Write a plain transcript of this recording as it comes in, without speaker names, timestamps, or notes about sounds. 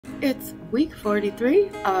It's week 43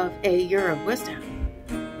 of A Year of Wisdom,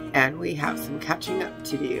 and we have some catching up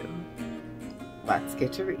to do. Let's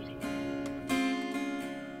get to reading.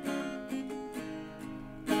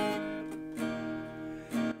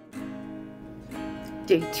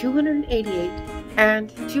 Day 288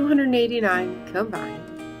 and 289 combined.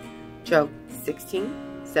 Job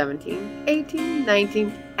 16, 17, 18,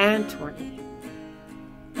 19, and 20.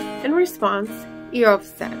 In response, Eov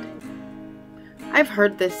said, I've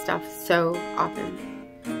heard this stuff so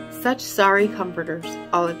often. Such sorry comforters,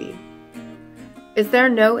 all of you. Is there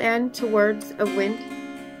no end to words of wind?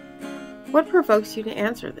 What provokes you to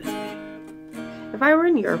answer this way? If I were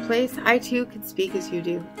in your place, I too could speak as you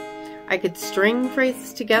do. I could string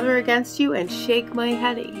phrases together against you and shake my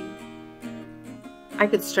head at you. I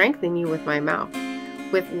could strengthen you with my mouth.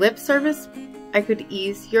 With lip service, I could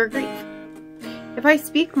ease your grief. If I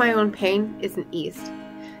speak, my own pain isn't eased.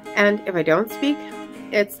 And if I don't speak,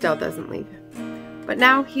 it still doesn't leave. But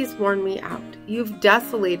now he's worn me out. You've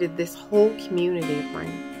desolated this whole community of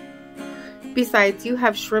mine. Besides, you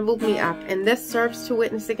have shriveled me up, and this serves to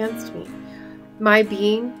witness against me. My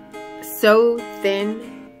being, so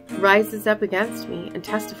thin, rises up against me and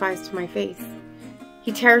testifies to my face.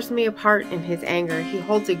 He tears me apart in his anger. He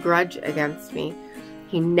holds a grudge against me.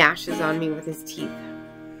 He gnashes on me with his teeth.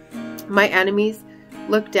 My enemies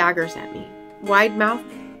look daggers at me.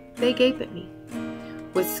 Wide-mouthed, they gape at me.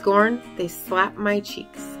 With scorn, they slap my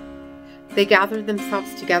cheeks. They gather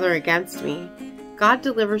themselves together against me. God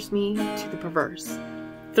delivers me to the perverse,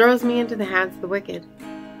 throws me into the hands of the wicked.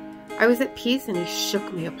 I was at peace and he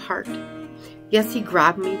shook me apart. Yes, he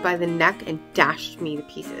grabbed me by the neck and dashed me to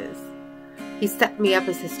pieces. He set me up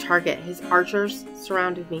as his target. His archers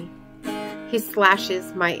surrounded me. He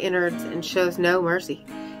slashes my innards and shows no mercy.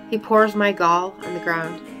 He pours my gall on the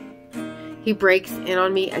ground. He breaks in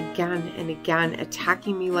on me again and again,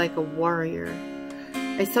 attacking me like a warrior.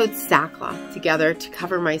 I sewed sackcloth together to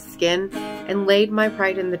cover my skin and laid my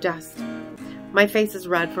pride in the dust. My face is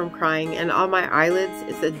red from crying, and on my eyelids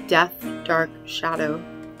is a death-dark shadow.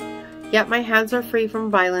 Yet my hands are free from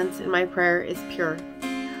violence, and my prayer is pure.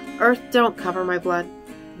 Earth, don't cover my blood.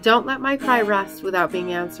 Don't let my cry rest without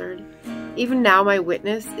being answered. Even now my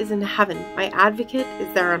witness is in heaven. My advocate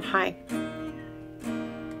is there on high.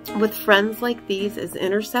 With friends like these as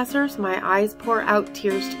intercessors, my eyes pour out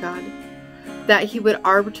tears to God, that he would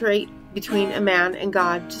arbitrate between a man and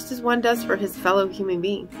God, just as one does for his fellow human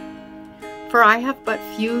being. For I have but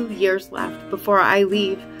few years left before I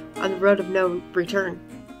leave on the road of no return.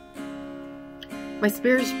 My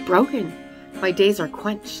spirit is broken. My days are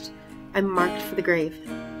quenched. I'm marked for the grave.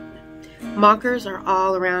 Mockers are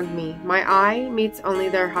all around me. My eye meets only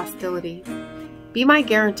their hostility. Be my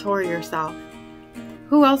guarantor yourself.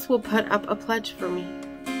 Who else will put up a pledge for me?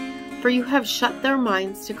 For you have shut their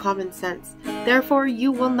minds to common sense. Therefore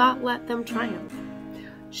you will not let them triumph.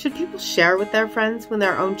 Should people share with their friends when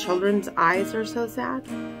their own children's eyes are so sad?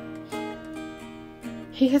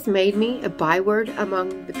 He has made me a byword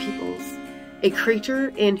among the peoples, a creature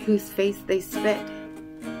in whose face they spit.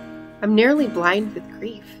 I'm nearly blind with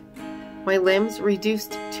grief, my limbs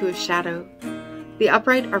reduced to a shadow. The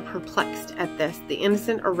upright are perplexed at this, the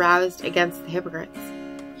innocent aroused against the hypocrites.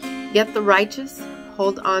 Yet the righteous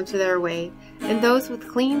hold on to their way, and those with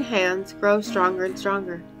clean hands grow stronger and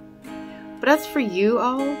stronger. But as for you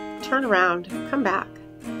all, turn around, come back.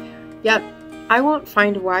 Yet I won't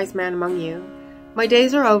find a wise man among you. My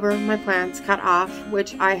days are over, my plans cut off,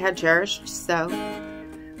 which I had cherished so.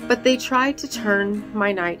 But they tried to turn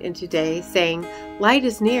my night into day, saying, light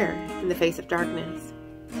is near in the face of darkness.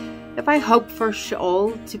 If I hope for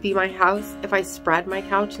Sheol to be my house, if I spread my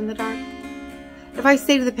couch in the dark, if I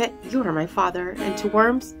say to the pit, you are my father, and to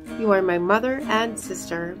worms, you are my mother and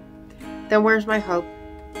sister, then where's my hope?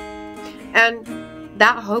 And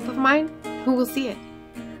that hope of mine, who will see it?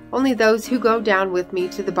 Only those who go down with me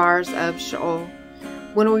to the bars of Sheol,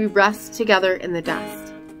 when we rest together in the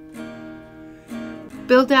dust.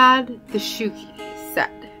 Bildad the Shuhi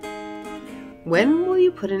said, when will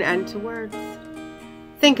you put an end to words?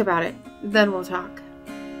 Think about it, then we'll talk.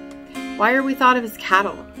 Why are we thought of as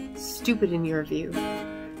cattle? Stupid in your view.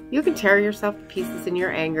 You can tear yourself to pieces in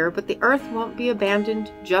your anger, but the earth won't be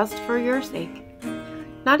abandoned just for your sake.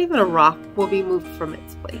 Not even a rock will be moved from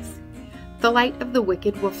its place. The light of the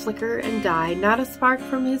wicked will flicker and die, not a spark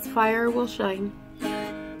from his fire will shine.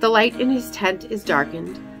 The light in his tent is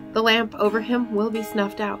darkened, the lamp over him will be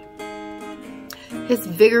snuffed out. His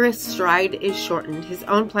vigorous stride is shortened, his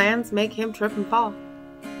own plans make him trip and fall.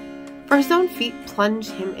 For his own feet plunge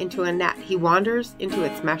him into a net, he wanders into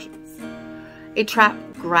its meshes. A trap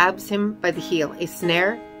grabs him by the heel, a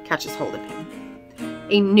snare catches hold of him.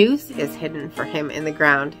 A noose is hidden for him in the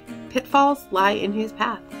ground. Pitfalls lie in his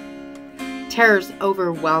path. Terrors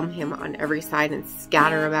overwhelm him on every side and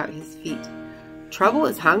scatter about his feet. Trouble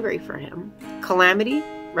is hungry for him. Calamity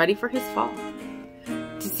ready for his fall.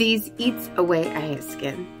 Disease eats away at his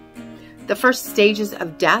skin. The first stages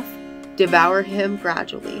of death devour him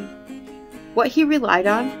gradually. What he relied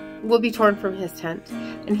on will be torn from his tent,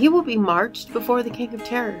 and he will be marched before the King of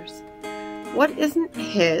Terrors. What isn't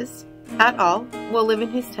his at all will live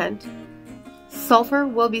in his tent. Sulfur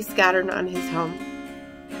will be scattered on his home.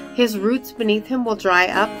 His roots beneath him will dry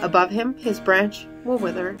up. Above him, his branch will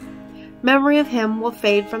wither. Memory of him will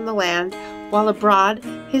fade from the land, while abroad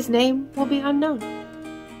his name will be unknown.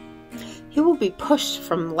 He will be pushed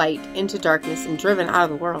from light into darkness and driven out of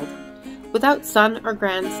the world. Without son or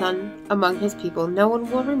grandson among his people, no one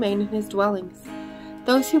will remain in his dwellings.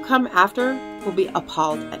 Those who come after will be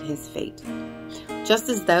appalled at his fate, just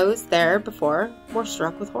as those there before were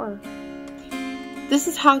struck with horror. This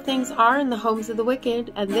is how things are in the homes of the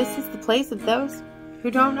wicked, and this is the place of those who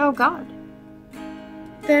don't know God.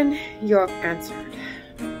 Then Job answered,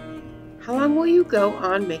 How long will you go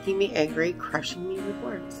on making me angry, crushing me with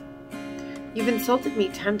words? You've insulted me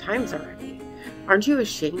 10 times already. Aren't you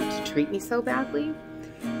ashamed to treat me so badly?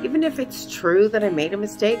 Even if it's true that I made a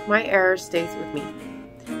mistake, my error stays with me.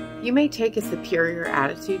 You may take a superior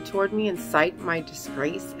attitude toward me and cite my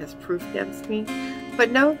disgrace as proof against me,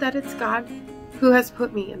 but know that it's God who has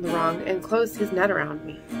put me in the wrong and closed his net around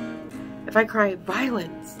me. If I cry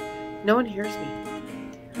violence, no one hears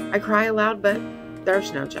me. I cry aloud, but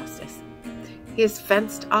there's no justice. He has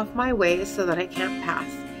fenced off my ways so that I can't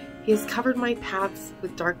pass. He has covered my paths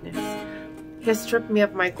with darkness. He has stripped me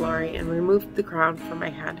of my glory and removed the crown from my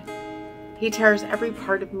head. He tears every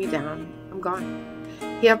part of me down. I'm gone.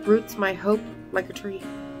 He uproots my hope like a tree.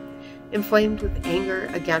 Inflamed with anger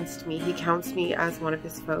against me, he counts me as one of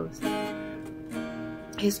his foes.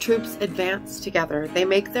 His troops advance together. They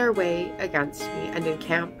make their way against me and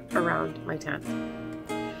encamp around my tent.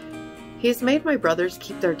 He has made my brothers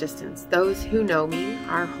keep their distance. Those who know me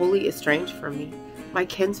are wholly estranged from me. My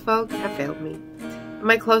kinsfolk have failed me, and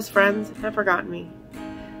my close friends have forgotten me.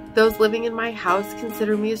 Those living in my house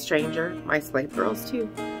consider me a stranger, my slave girls too.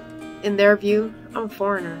 In their view, I'm a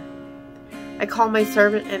foreigner. I call my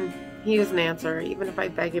servant and he doesn't answer, even if I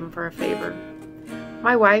beg him for a favor.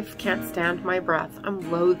 My wife can't stand my breath.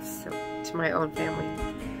 I'm loathsome to my own family.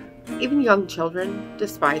 Even young children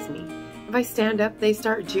despise me. If I stand up, they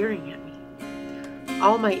start jeering at me.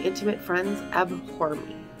 All my intimate friends abhor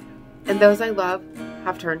me, and those I love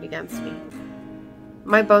have turned against me.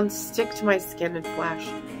 My bones stick to my skin and flesh.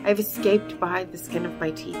 I have escaped by the skin of my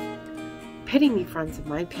teeth. Pity me, friends of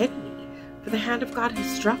mine, pity me, for the hand of God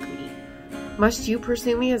has struck me. Must you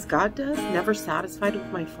pursue me as God does, never satisfied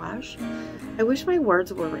with my flesh? I wish my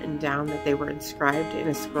words were written down, that they were inscribed in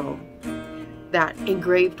a scroll, that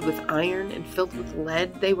engraved with iron and filled with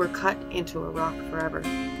lead, they were cut into a rock forever.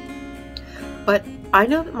 But I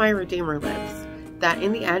know that my Redeemer lives, that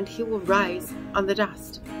in the end he will rise on the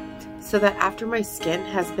dust, so that after my skin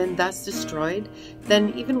has been thus destroyed,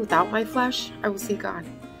 then even without my flesh, I will see God.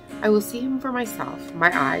 I will see him for myself.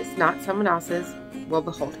 My eyes, not someone else's, will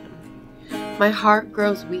behold him. My heart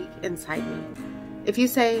grows weak inside me. If you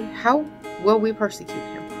say, how will we persecute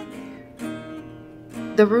him?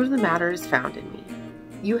 The root of the matter is found in me.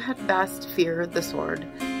 You had best fear the sword,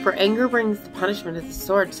 for anger brings the punishment of the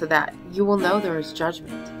sword, so that you will know there is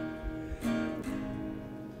judgment.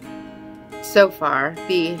 So far,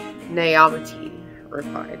 the Naamati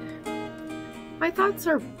replied, My thoughts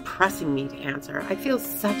are pressing me to answer. I feel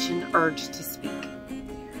such an urge to speak.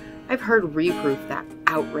 I've heard reproof that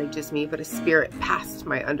outrages me, but a spirit past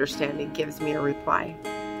my understanding gives me a reply.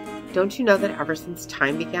 Don't you know that ever since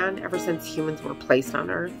time began, ever since humans were placed on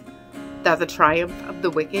earth, that the triumph of the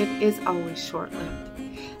wicked is always short-lived,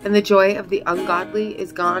 and the joy of the ungodly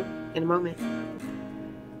is gone in a moment?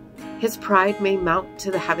 His pride may mount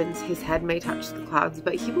to the heavens, his head may touch the clouds,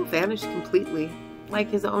 but he will vanish completely, like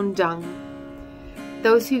his own dung.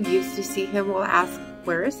 Those who used to see him will ask,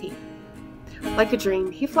 Where is he? Like a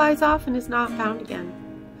dream, he flies off and is not found again.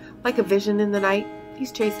 Like a vision in the night,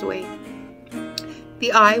 he's chased away.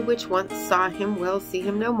 The eye which once saw him will see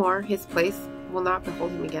him no more. His place will not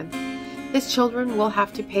behold him again. His children will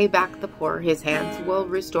have to pay back the poor. His hands will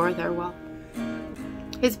restore their wealth.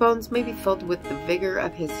 His bones may be filled with the vigor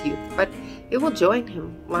of his youth, but it will join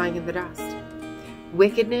him lying in the dust.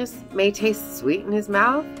 Wickedness may taste sweet in his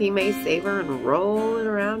mouth. He may savor and roll it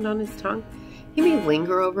around on his tongue. He may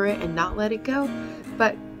linger over it and not let it go,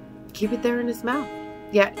 but keep it there in his mouth.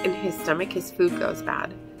 Yet in his stomach his food goes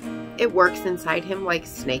bad. It works inside him like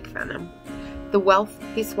snake venom. The wealth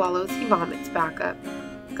he swallows, he vomits back up.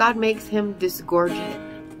 God makes him disgorge it.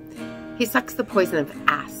 He sucks the poison of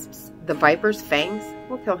asps. The viper's fangs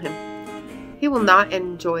will kill him. He will not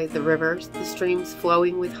enjoy the rivers, the streams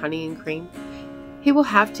flowing with honey and cream. He will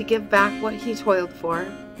have to give back what he toiled for.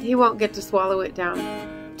 He won't get to swallow it down.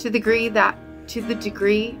 To the degree,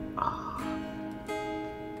 I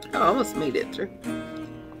almost made it through.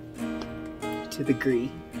 To the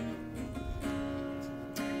degree.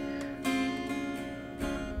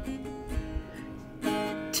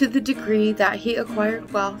 To the degree that he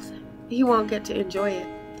acquired wealth, he won't get to enjoy it.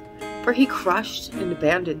 For he crushed and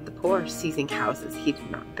abandoned the poor, seizing houses he did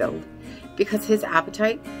not build, because his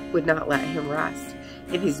appetite would not let him rest.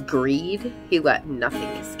 In his greed, he let nothing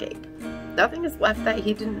escape. Nothing is left that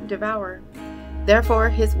he didn't devour. Therefore,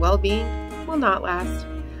 his well-being will not last.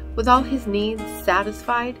 With all his needs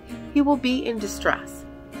satisfied, he will be in distress.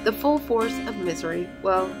 The full force of misery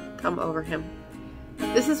will come over him.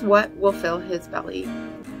 This is what will fill his belly.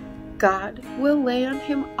 God will lay on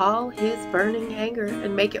him all his burning anger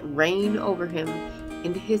and make it rain over him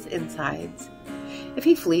into his insides. If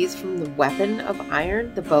he flees from the weapon of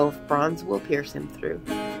iron, the bow of bronze will pierce him through.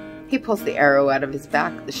 He pulls the arrow out of his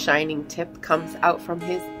back, the shining tip comes out from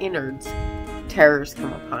his innards. Terrors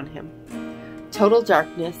come upon him. Total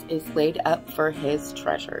darkness is laid up for his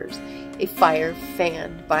treasures. A fire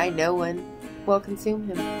fanned by no one will consume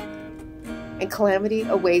him. And calamity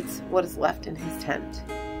awaits what is left in his tent.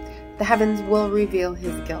 The heavens will reveal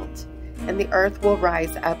his guilt, and the earth will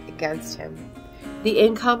rise up against him. The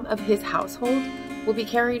income of his household will be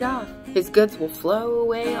carried off. His goods will flow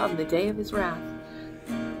away on the day of his wrath.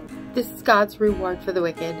 This is God's reward for the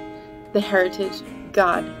wicked, the heritage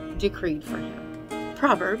God decreed for him.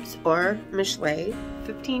 Proverbs, or Mishlei,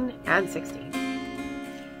 15 and 16.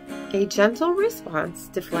 A gentle response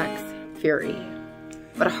deflects fury,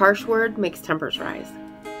 but a harsh word makes tempers rise.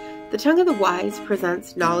 The tongue of the wise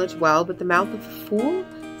presents knowledge well, but the mouth of a fool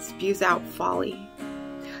spews out folly.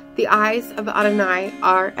 The eyes of Adonai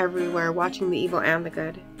are everywhere, watching the evil and the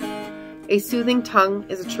good. A soothing tongue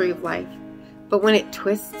is a tree of life, but when it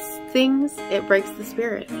twists things, it breaks the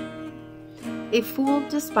spirit. A fool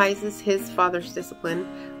despises his father's discipline,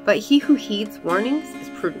 but he who heeds warnings is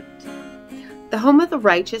prudent. The home of the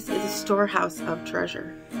righteous is a storehouse of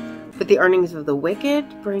treasure, but the earnings of the wicked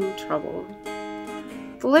bring trouble.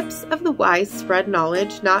 The lips of the wise spread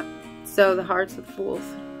knowledge, not so the hearts of fools.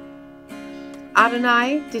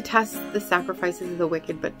 Adonai detests the sacrifices of the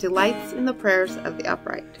wicked, but delights in the prayers of the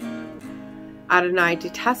upright. Adonai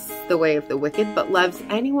detests the way of the wicked, but loves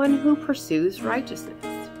anyone who pursues righteousness.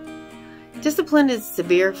 Discipline is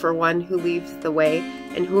severe for one who leaves the way,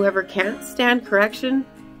 and whoever can't stand correction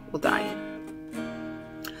will die.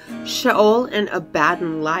 Sheol and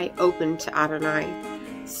Abaddon lie open to Adonai,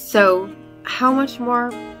 so how much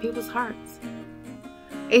more people's hearts?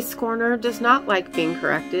 A scorner does not like being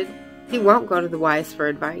corrected. He won't go to the wise for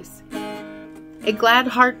advice. A glad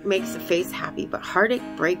heart makes a face happy, but heartache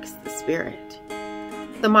breaks the spirit.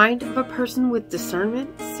 The mind of a person with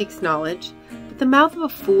discernment seeks knowledge, but the mouth of a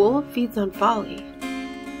fool feeds on folly.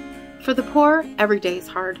 For the poor, every day is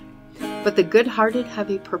hard, but the good-hearted have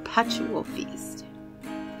a perpetual feast.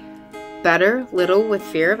 Better little with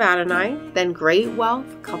fear of Adonai than great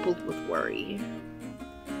wealth coupled with worry.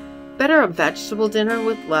 Better a vegetable dinner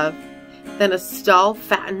with love than a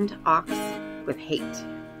stall-fattened ox with hate.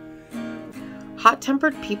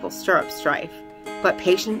 Hot-tempered people stir up strife, but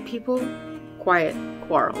patient people quiet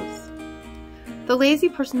quarrels. The lazy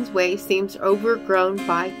person's way seems overgrown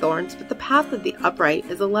by thorns, but the path of the upright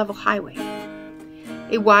is a level highway.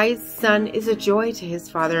 A wise son is a joy to his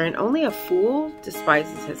father, and only a fool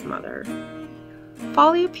despises his mother.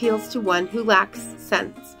 Folly appeals to one who lacks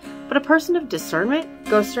sense, but a person of discernment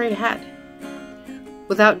goes straight ahead.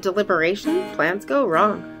 Without deliberation, plans go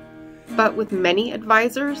wrong, but with many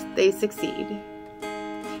advisors, they succeed.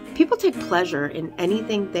 People take pleasure in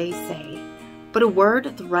anything they say, but a word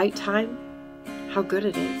at the right time, how good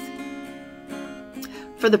it is.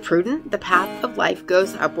 For the prudent, the path of life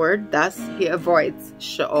goes upward, thus he avoids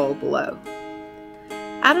Sheol below.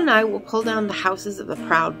 Adonai will pull down the houses of the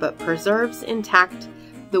proud, but preserves intact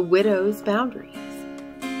the widow's boundaries.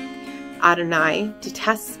 Adonai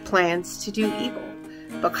detests plans to do evil,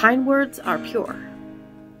 but kind words are pure.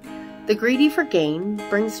 The greedy for gain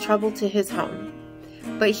brings trouble to his home,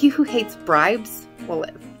 but he who hates bribes will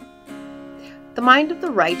live. The mind of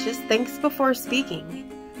the righteous thinks before speaking,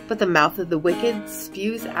 but the mouth of the wicked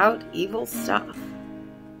spews out evil stuff.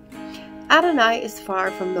 Adonai is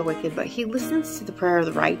far from the wicked, but he listens to the prayer of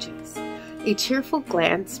the righteous. A cheerful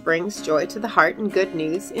glance brings joy to the heart, and good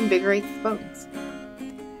news invigorates the bones.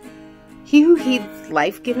 He who heeds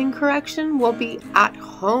life-giving correction will be at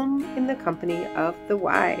home in the company of the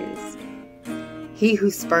wise. He who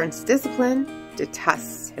spurns discipline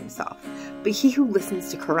detests himself, but he who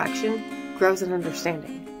listens to correction grows in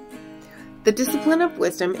understanding. The discipline of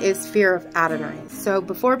wisdom is fear of Adonai, so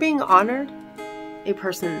before being honored, a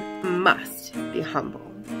person must be humble.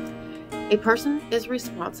 A person is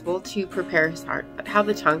responsible to prepare his heart, but how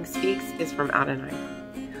the tongue speaks is from Adonai.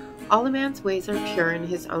 All a man's ways are pure in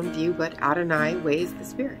his own view, but Adonai weighs the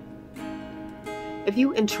spirit. If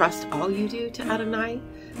you entrust all you do to Adonai,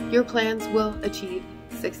 your plans will achieve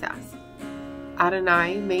success.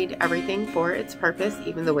 Adonai made everything for its purpose,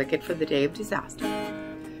 even the wicked for the day of disaster.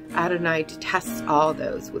 Adonai detests all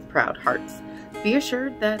those with proud hearts. Be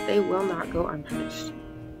assured that they will not go unpunished.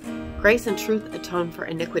 Grace and truth atone for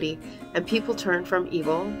iniquity, and people turn from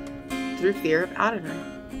evil through fear of Adonai.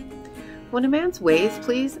 When a man's ways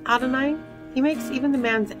please Adonai, he makes even the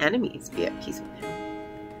man's enemies be at peace with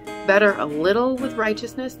him. Better a little with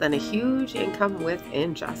righteousness than a huge income with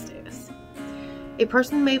injustice. A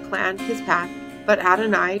person may plan his path, but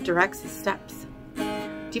Adonai directs his steps.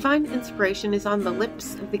 Divine inspiration is on the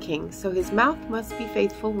lips of the king, so his mouth must be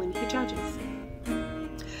faithful when he judges.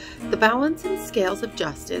 The balance and scales of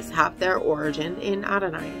justice have their origin in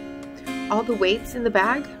Adonai. All the weights in the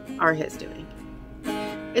bag are his doing.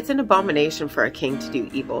 It's an abomination for a king to do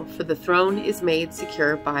evil, for the throne is made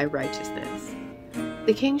secure by righteousness.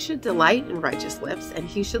 The king should delight in righteous lips, and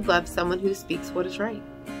he should love someone who speaks what is right.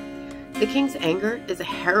 The king's anger is a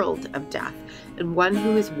herald of death, and one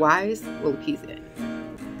who is wise will appease it.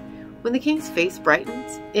 When the king's face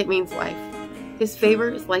brightens, it means life. His favor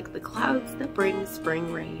is like the clouds that bring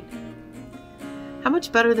spring rain. How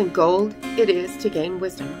much better than gold it is to gain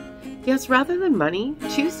wisdom. Yes, rather than money,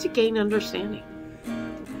 choose to gain understanding.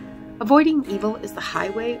 Avoiding evil is the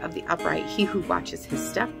highway of the upright. He who watches his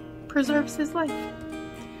step preserves his life.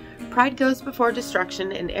 Pride goes before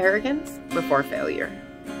destruction, and arrogance before failure.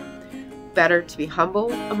 Better to be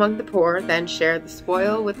humble among the poor than share the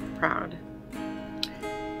spoil with the proud.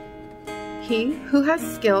 He who has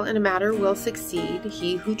skill in a matter will succeed.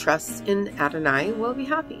 He who trusts in Adonai will be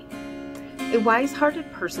happy. A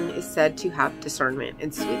wise-hearted person is said to have discernment,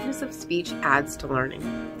 and sweetness of speech adds to learning.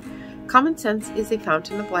 Common sense is a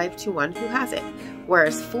fountain of life to one who has it,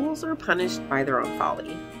 whereas fools are punished by their own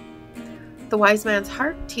folly. The wise man's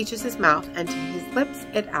heart teaches his mouth, and to his lips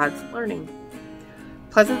it adds learning.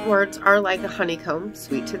 Pleasant words are like a honeycomb,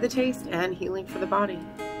 sweet to the taste and healing for the body.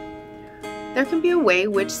 There can be a way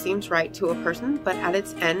which seems right to a person, but at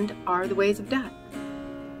its end are the ways of death.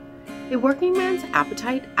 A working man's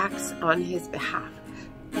appetite acts on his behalf,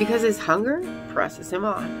 because his hunger presses him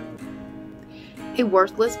on. A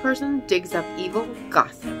worthless person digs up evil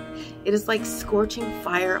gossip. It is like scorching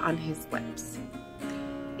fire on his lips.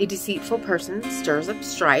 A deceitful person stirs up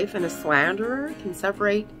strife, and a slanderer can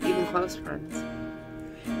separate even close friends.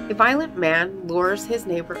 A violent man lures his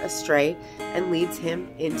neighbor astray and leads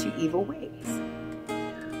him into evil ways.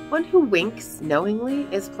 One who winks knowingly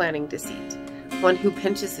is planning deceit. One who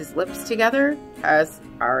pinches his lips together has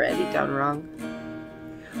already done wrong.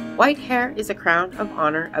 White hair is a crown of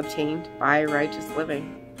honor obtained by righteous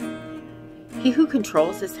living. He who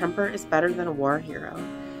controls his temper is better than a war hero.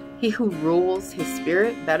 He who rules his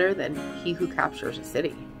spirit better than he who captures a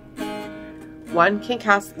city. One can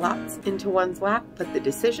cast lots into one's lap, but the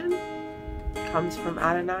decision comes from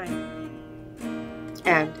Adonai.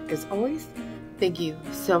 And as always, thank you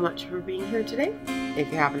so much for being here today.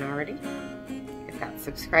 If you haven't already, hit that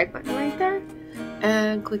subscribe button right there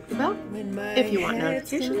and click the bell if you want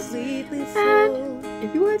notifications. And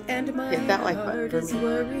if you would, hit that like button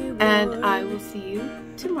for me. And I will see you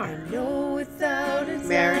tomorrow.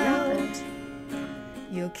 Maranatha.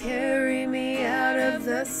 You'll carry me out of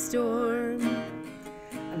the storm.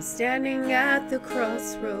 I'm standing at the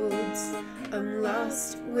crossroads. I'm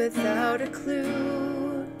lost without a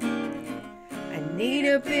clue. I need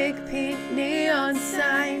a big pink neon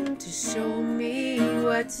sign to show me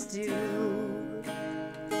what to do.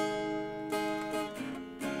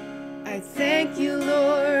 I thank you,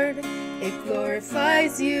 Lord. It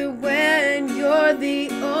glorifies you when you're the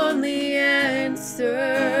only answer.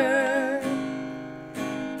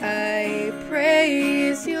 I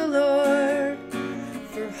praise you, Lord,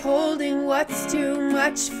 for holding what's too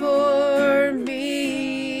much for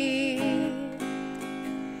me.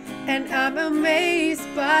 And I'm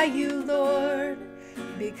amazed by you, Lord,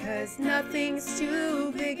 because nothing's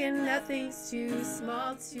too big and nothing's too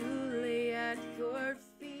small to lay at your feet.